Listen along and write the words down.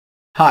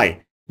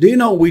Hi, do you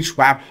know which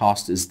web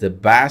host is the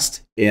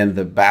best in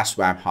the best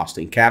web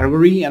hosting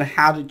category and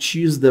how to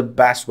choose the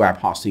best web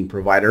hosting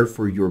provider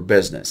for your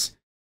business?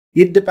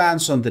 It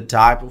depends on the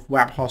type of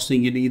web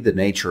hosting you need, the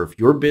nature of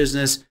your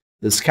business,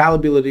 the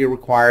scalability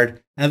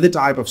required, and the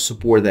type of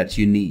support that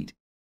you need.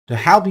 To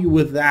help you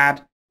with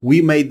that,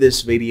 we made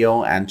this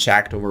video and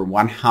checked over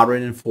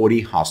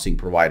 140 hosting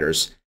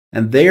providers,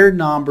 and their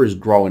number is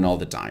growing all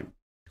the time.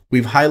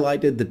 We've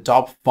highlighted the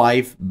top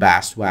 5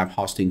 best web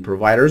hosting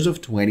providers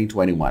of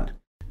 2021.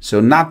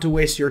 So not to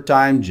waste your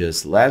time,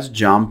 just let's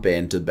jump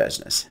into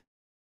business.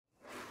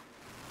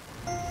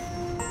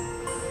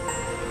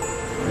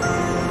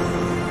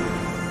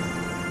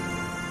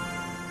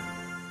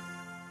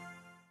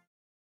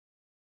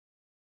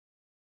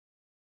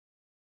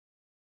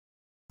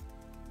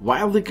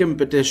 While the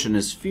competition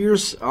is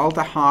fierce,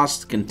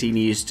 AltaHost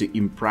continues to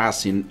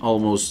impress in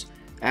almost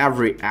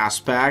every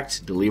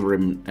aspect,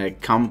 delivering a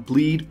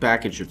complete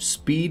package of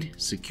speed,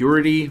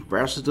 security,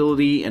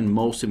 versatility, and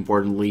most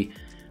importantly,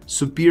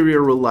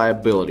 superior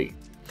reliability.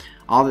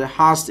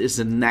 AltaHost is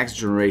the next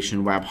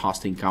generation web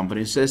hosting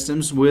company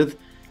systems with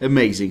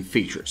amazing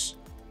features.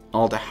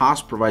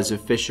 AltaHost provides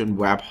efficient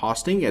web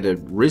hosting at a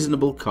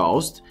reasonable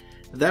cost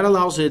that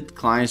allows its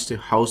clients to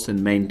host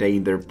and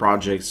maintain their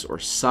projects or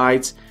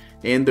sites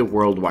in the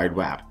World Wide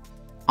Web.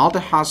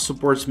 AltaHost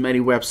supports many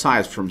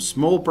websites from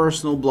small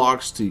personal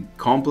blogs to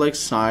complex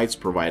sites,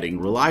 providing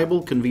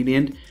reliable,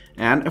 convenient,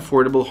 and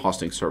affordable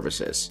hosting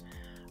services.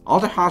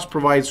 AltaHost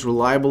provides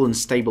reliable and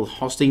stable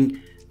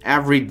hosting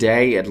every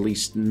day, at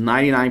least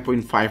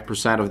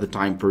 99.5% of the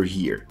time per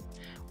year.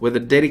 With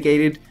a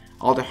dedicated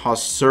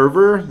AltaHost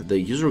server, the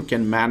user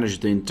can manage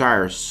the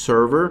entire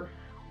server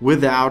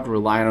without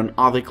relying on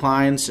other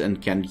clients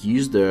and can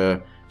use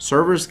the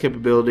server's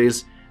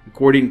capabilities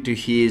according to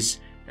his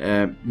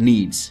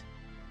needs.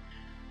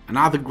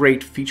 Another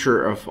great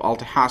feature of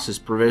AltaHost is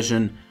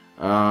provision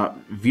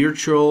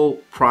virtual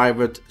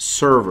private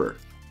server.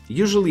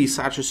 Usually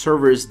such a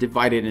server is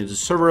divided into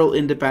several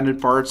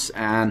independent parts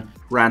and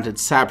rented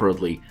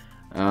separately.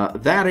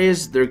 That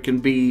is, there can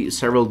be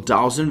several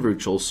dozen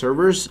virtual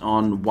servers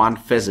on one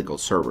physical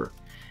server.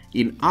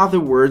 In other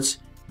words,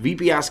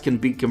 VPS can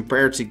be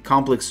compared to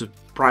complex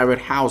private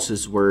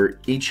houses where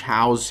each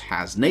house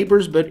has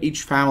neighbors, but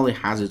each family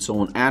has its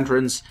own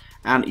entrance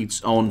and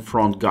its own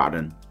front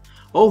garden.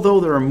 Although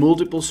there are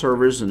multiple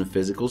servers on a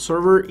physical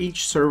server,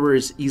 each server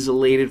is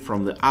isolated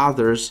from the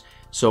others,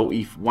 so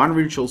if one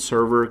virtual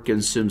server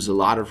consumes a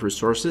lot of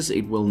resources,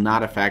 it will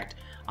not affect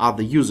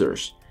other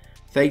users.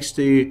 Thanks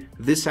to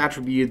this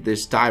attribute,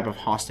 this type of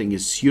hosting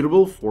is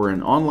suitable for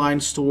an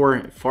online store,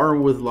 a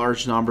farm with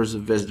large numbers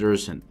of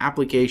visitors, an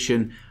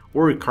application,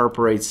 or a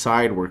corporate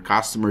site where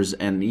customers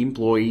and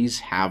employees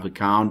have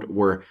account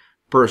or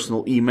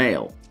personal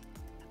email.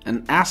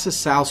 An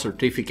SSL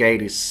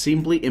certificate is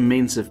simply a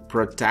means of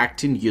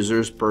protecting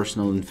users'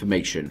 personal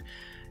information.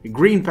 A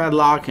green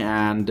padlock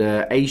and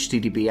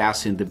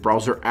HTTPS in the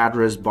browser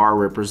address bar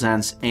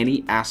represents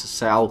any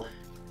SSL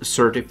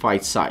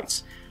certified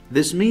sites.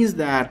 This means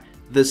that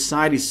the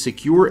site is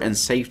secure and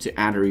safe to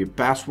enter your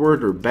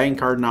password or bank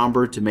card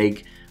number to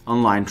make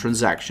online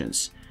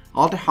transactions.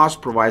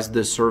 AltaHost provides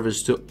this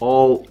service to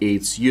all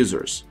its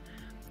users.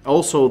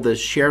 Also, the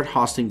shared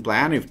hosting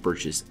plan, if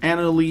purchased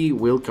annually,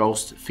 will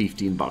cost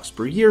 $15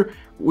 per year,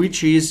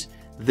 which is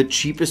the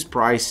cheapest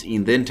price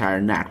in the entire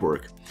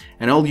network.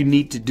 And all you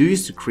need to do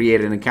is to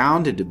create an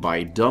account and to buy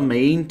a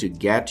domain to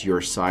get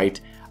your site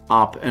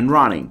up and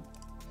running.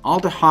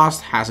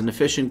 AltaHost has an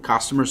efficient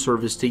customer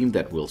service team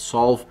that will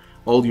solve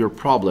all your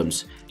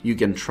problems. You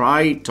can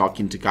try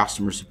talking to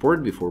customer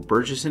support before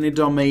purchasing a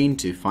domain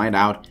to find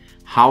out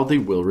how they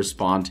will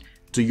respond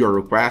to your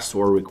request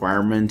or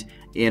requirement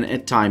in a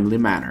timely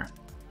manner.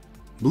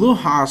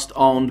 Bluehost,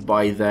 owned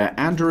by the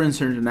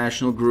Endurance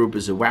International Group,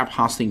 is a web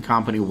hosting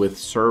company with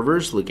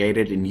servers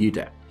located in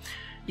Utah.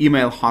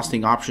 Email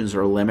hosting options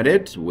are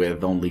limited,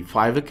 with only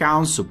 5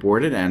 accounts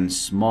supported and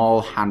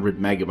small 100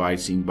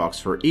 megabytes inbox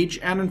for each,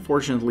 and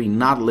unfortunately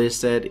not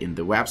listed in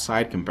the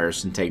website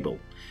comparison table.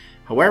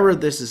 However,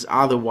 this is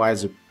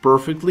otherwise a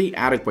perfectly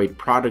adequate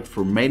product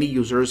for many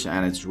users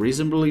and it's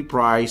reasonably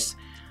priced.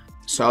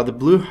 So the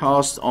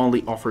Bluehost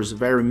only offers a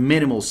very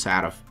minimal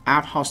set of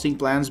app hosting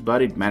plans,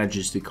 but it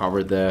manages to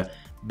cover the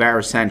bare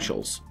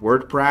essentials: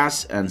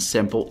 WordPress and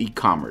simple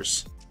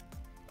e-commerce.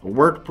 A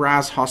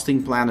WordPress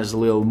hosting plan is a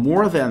little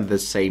more than the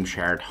same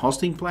shared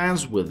hosting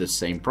plans with the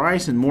same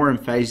price and more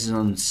emphasis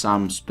on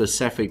some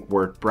specific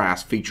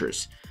WordPress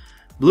features.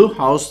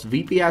 Bluehost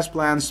VPS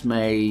plans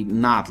may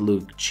not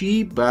look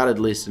cheap, but at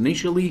least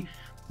initially,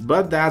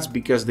 but that's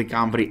because the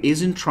company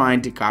isn't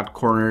trying to cut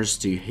corners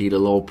to hit a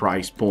low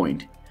price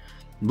point.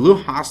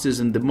 Bluehost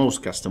isn't the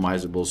most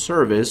customizable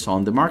service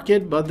on the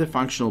market, but the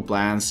functional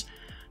plans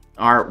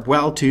are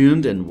well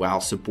tuned and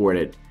well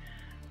supported.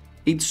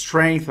 Its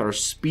strengths are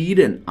speed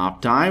and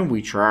uptime,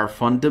 which are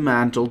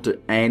fundamental to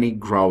any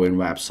growing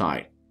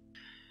website.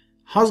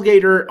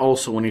 HostGator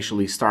also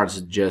initially starts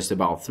at just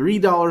about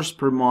 $3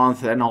 per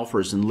month and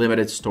offers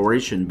unlimited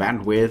storage and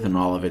bandwidth on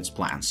all of its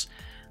plans.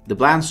 The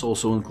plans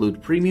also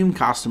include premium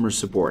customer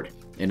support.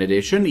 In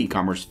addition,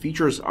 e-commerce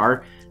features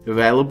are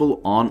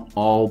available on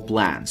all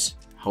plans.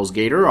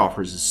 HostGator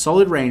offers a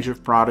solid range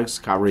of products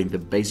covering the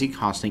basic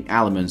hosting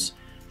elements: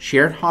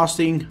 shared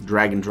hosting,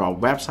 drag-and-drop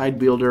website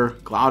builder,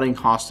 clouding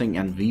hosting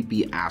and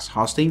VPS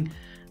hosting,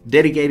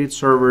 dedicated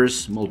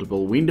servers,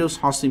 multiple Windows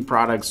hosting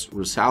products,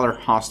 reseller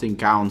hosting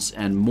accounts,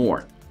 and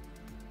more.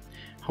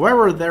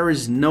 However, there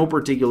is no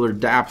particular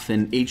depth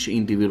in each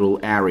individual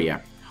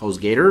area.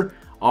 HostGator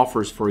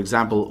offers, for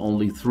example,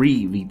 only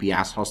 3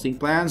 VPS hosting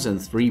plans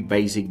and 3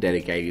 basic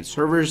dedicated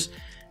servers,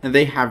 and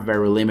they have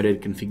very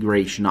limited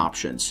configuration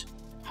options.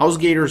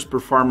 HostGator's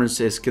performance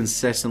is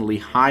consistently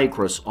high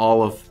across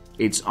all of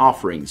its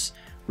offerings.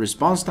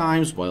 Response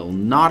times, while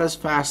not as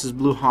fast as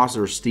Bluehost,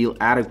 are still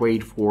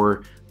adequate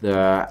for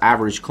the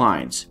average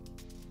clients.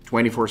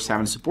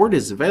 24/7 support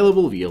is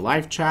available via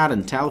live chat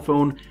and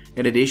telephone,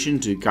 in addition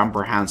to a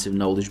comprehensive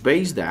knowledge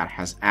base that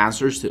has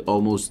answers to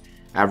almost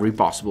every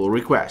possible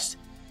request.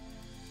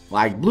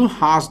 Like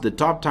Bluehost, the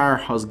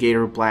top-tier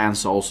HostGator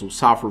plans also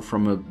suffer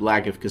from a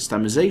lack of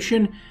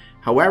customization.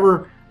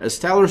 However, a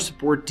stellar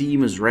support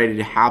team is ready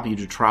to help you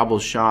to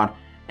troubleshoot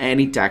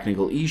any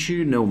technical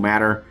issue, no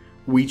matter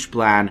which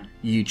plan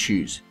you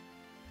choose.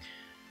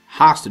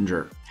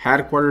 Hostinger,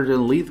 headquartered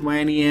in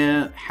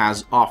Lithuania,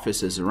 has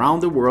offices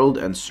around the world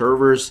and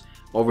servers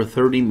over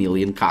 30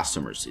 million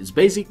customers. Its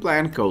basic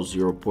plan costs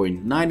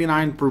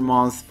 $0.99 per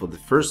month for the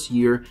first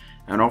year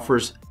and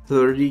offers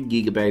 30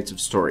 gigabytes of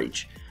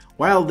storage.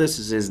 While this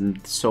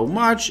isn't so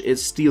much,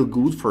 it's still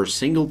good for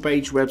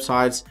single-page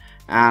websites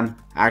and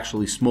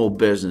actually small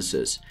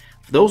businesses.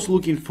 For those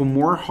looking for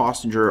more,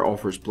 Hostinger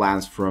offers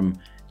plans from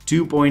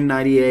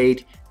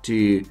 $2.98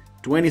 to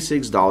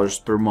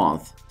 $26 per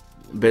month.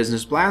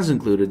 Business plans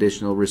include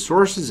additional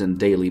resources and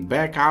daily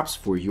backups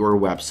for your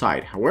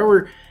website.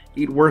 However,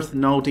 it's worth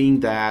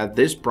noting that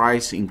this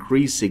price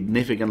increased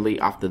significantly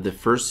after the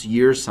first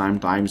year,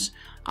 sometimes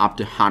up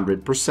to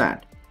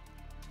 100%.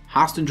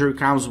 Hostinger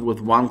comes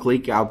with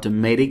one-click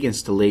automatic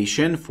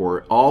installation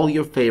for all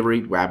your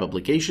favorite web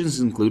applications,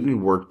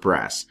 including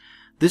WordPress.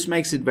 This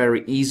makes it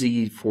very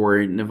easy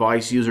for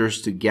novice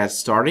users to get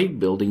started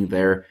building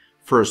their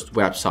first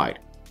website.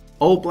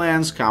 All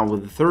plans come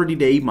with a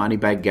 30-day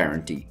money-back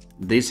guarantee.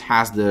 This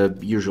has the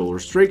usual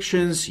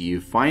restrictions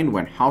you find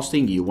when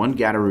hosting. You won't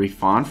get a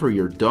refund for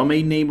your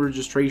domain name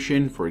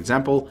registration, for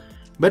example,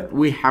 but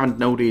we haven't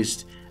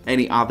noticed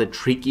any other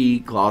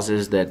tricky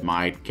clauses that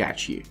might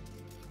catch you.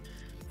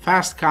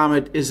 Fast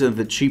Comet isn't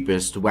the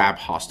cheapest web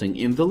hosting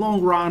in the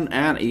long run,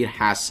 and it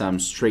has some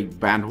strict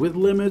bandwidth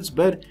limits,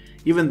 but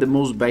even the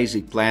most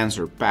basic plans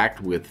are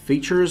packed with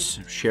features.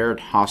 Shared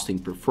hosting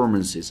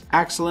performance is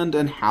excellent,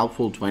 and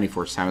helpful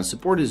 24/7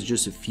 support is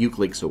just a few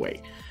clicks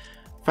away.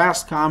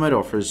 Fast Comet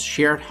offers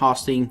shared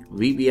hosting,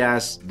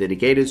 VPS,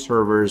 dedicated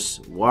servers,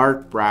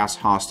 WordPress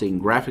hosting,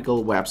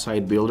 graphical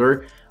website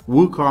builder,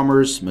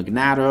 WooCommerce,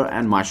 Magneto,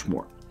 and much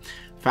more.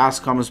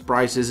 Fast Comet's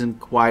price isn't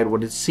quite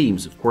what it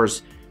seems. Of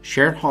course,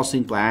 shared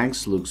hosting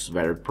plans looks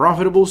very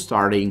profitable,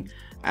 starting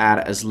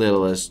at as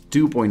little as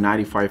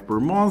 $2.95 per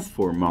month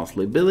for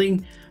monthly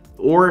billing,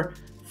 or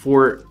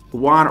for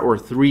 1 or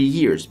 3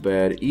 years,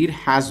 but it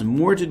has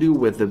more to do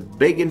with the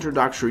big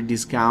introductory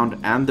discount,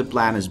 and the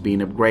plan is being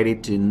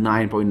upgraded to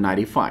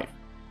 $9.95.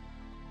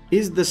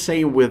 It's the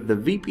same with the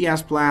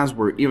VPS plans,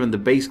 where even the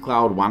base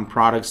Cloud One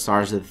product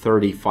starts at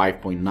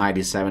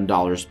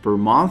 $35.97 per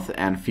month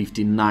and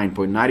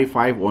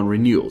 $59.95 on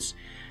renewals.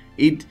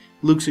 It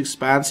looks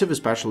expensive,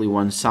 especially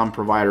when some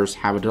providers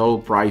have a total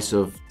price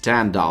of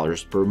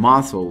 $10 per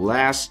month or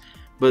less,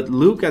 but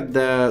look at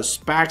the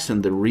specs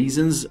and the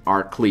reasons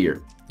are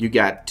clear. You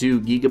get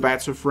 2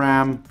 GB of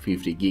RAM,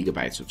 50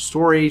 GB of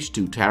storage,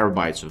 2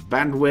 TB of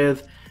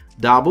bandwidth,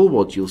 double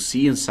what you'll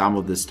see in some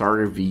of the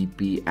starter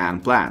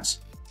VPN plans.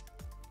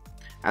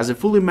 As a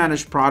fully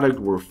managed product,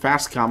 where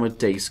Fast Comet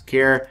takes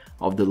care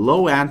of the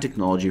low-end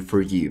technology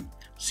for you.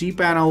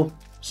 cPanel,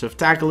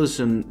 Softaculous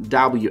and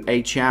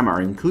WHM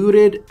are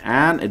included,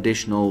 and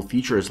additional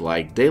features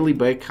like daily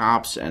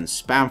backups and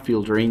spam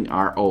filtering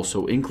are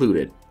also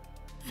included.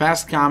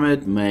 Fast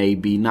Comet may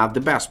be not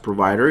the best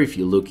provider if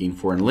you're looking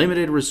for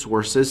unlimited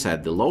resources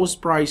at the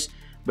lowest price,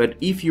 but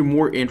if you're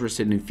more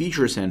interested in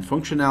features and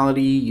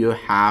functionality, you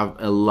have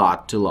a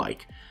lot to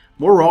like.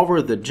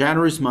 Moreover, the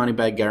generous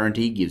money-back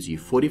guarantee gives you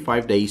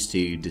 45 days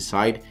to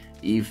decide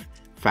if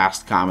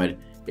Fast Comet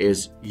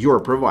is your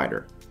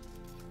provider.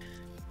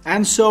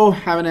 And so,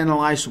 having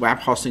analyzed web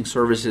hosting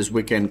services,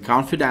 we can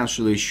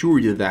confidentially assure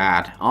you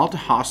that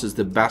AltaHost is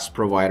the best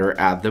provider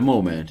at the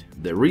moment.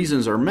 The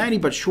reasons are many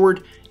but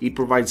short. It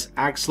provides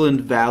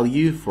excellent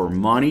value for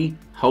money,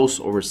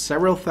 hosts over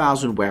several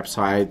thousand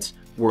websites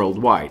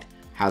worldwide,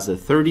 has a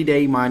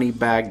 30-day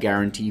money-back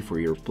guarantee for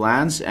your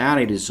plans, and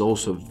it is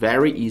also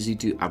very easy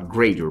to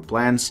upgrade your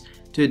plans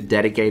to a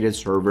dedicated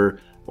server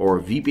or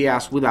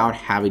VPS without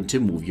having to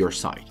move your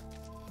site.